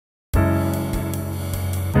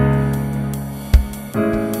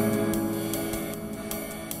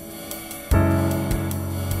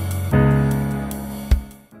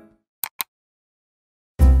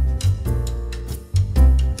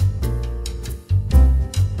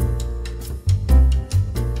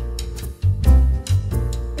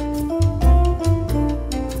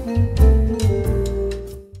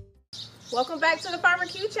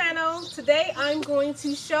I'm going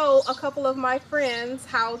to show a couple of my friends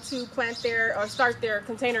how to plant their or start their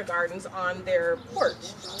container gardens on their porch.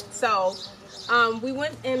 So we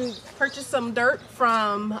went and purchased some dirt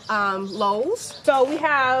from Lowe's. So we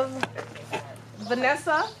have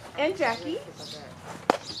Vanessa and Jackie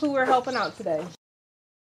who are helping out today.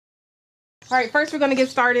 All right, first we're going to get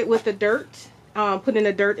started with the dirt, putting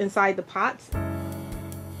the dirt inside the pots.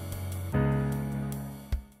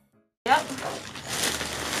 Yep.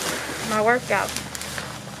 My workout.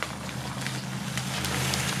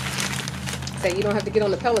 Say you don't have to get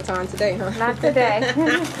on the Peloton today, huh? Not today.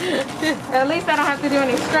 At least I don't have to do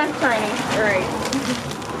any strength training. Right.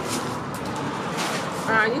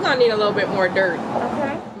 You're gonna need a little bit more dirt.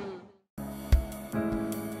 Okay.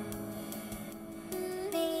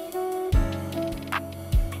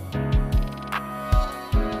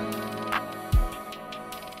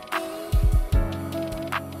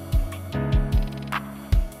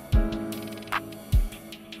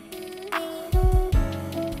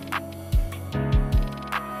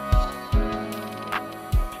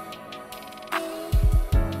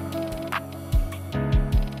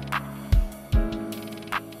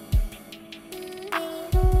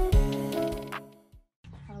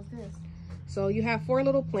 So you have 4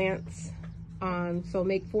 little plants. So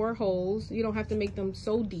make 4 holes. You don't have to make them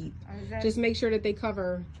so deep. Just make sure that they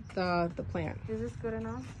cover the plant. Is this good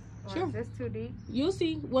enough? Or sure. Is this too deep? You'll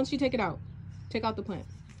see once you take it out. Take out the plant.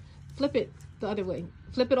 Flip it the other way.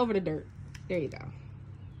 Flip it over the dirt. There you go.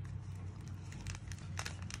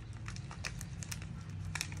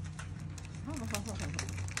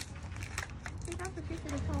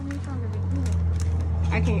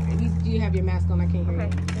 I can't. You have your mask on. I can't hear you.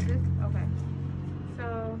 Is this okay?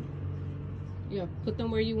 So yeah, put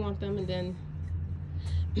them where you want them, and then.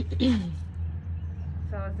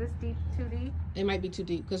 So is this deep? Too deep? It might be too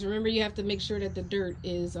deep because remember you have to make sure that the dirt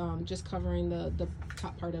is just covering the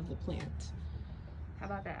top part of the plant. How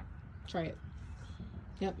about that? Try it.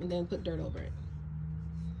 Yep, and then put dirt over it.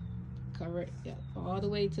 Cover it. Yep, all the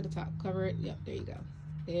way to the top. Cover it. Yep, there you go.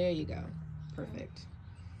 There you go. Perfect.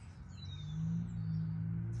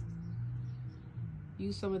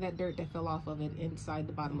 Use some of that dirt that fell off of it inside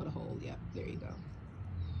the bottom of the hole. Yep, there you go.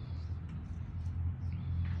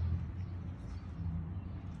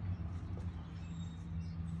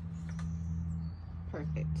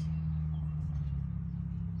 Perfect.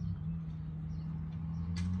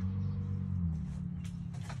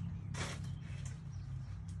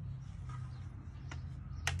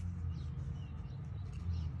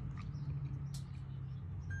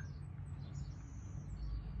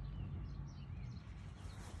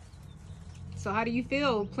 So how do you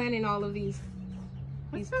feel planting all of these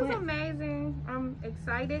This plants? is amazing. I'm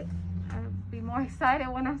excited. I'll be more excited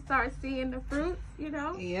when I start seeing the fruits, you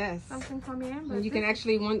know? Yes. Something come in. But And you can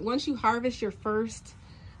actually, once you harvest your first,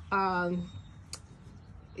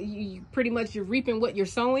 you pretty much you're reaping what you're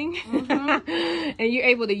sowing. And you're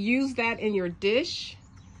able to use that in your dish.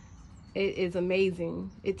 It is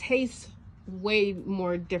amazing. It tastes way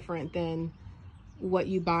more different than what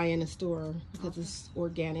you buy in a store because it's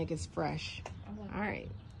organic, it's fresh. All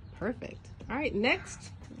right, perfect. All right,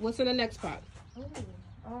 next, what's in the next pot?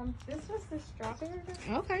 This was the strawberry.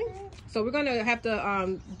 Okay, so we're gonna have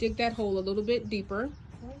to dig that hole a little bit deeper.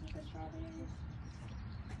 Where's the strawberry?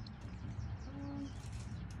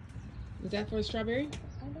 Is that for a strawberry?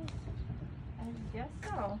 I guess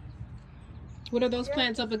so. What are those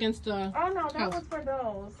plants up against the Oh no, that house? was for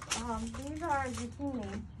those. These are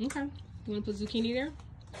zucchini. Okay. You want to put zucchini there?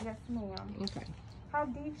 Yes, ma'am. Okay. How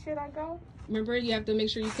deep should I go? Remember, you have to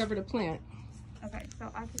make sure you cover the plant. Okay,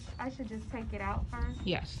 so I should just take it out first.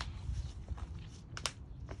 Yes.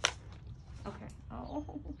 Okay. Oh.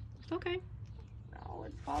 It's okay. No,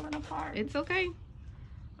 it's falling apart. It's okay.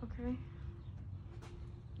 Okay.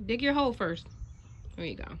 Dig your hole first. There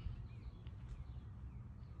you go.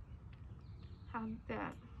 How's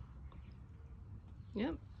that?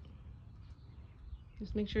 Yep.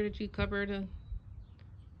 Just make sure that you cover the...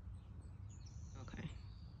 Okay.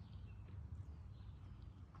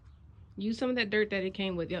 Use some of that dirt that it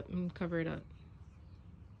came with. Yep, and cover it up.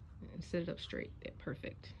 And set it up straight. Yeah,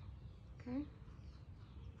 perfect. Okay.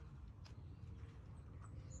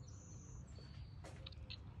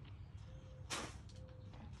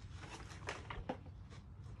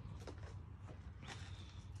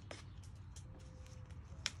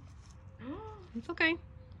 It's okay.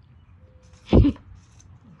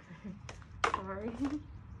 Sorry.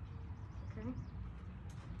 Okay.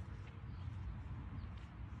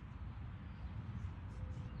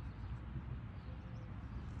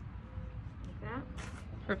 Like that.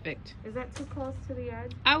 Perfect. Is that too close to the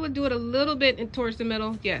edge? I would do it a little bit towards the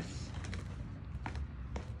middle. Yes.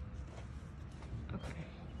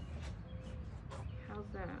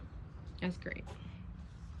 That's great.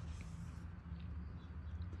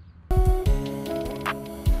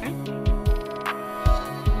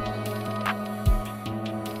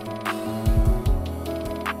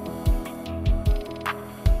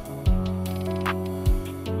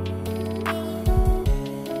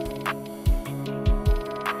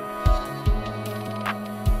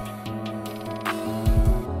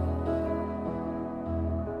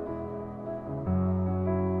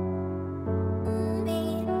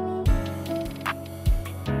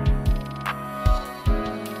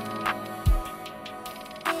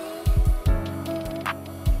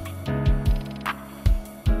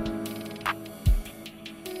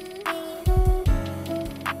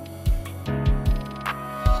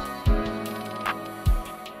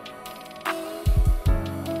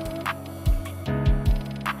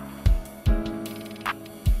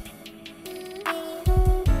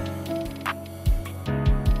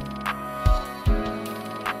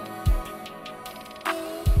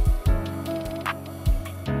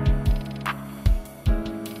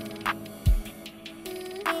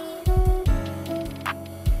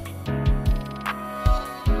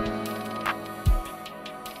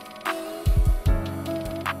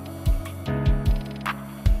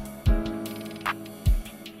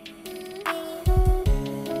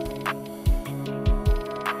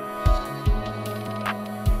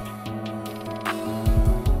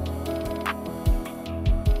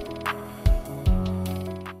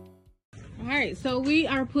 Alright, so we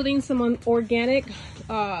are putting some organic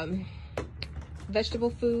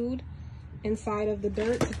vegetable food inside of the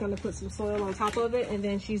dirt. She's going to put some soil on top of it, and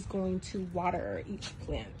then she's going to water each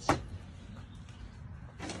plant.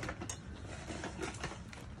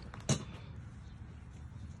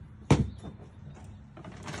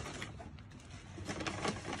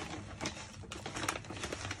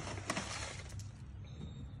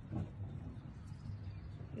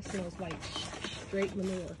 It smells like straight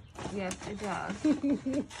manure. Yes, it does.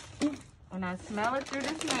 When I smell it through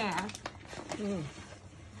this mask.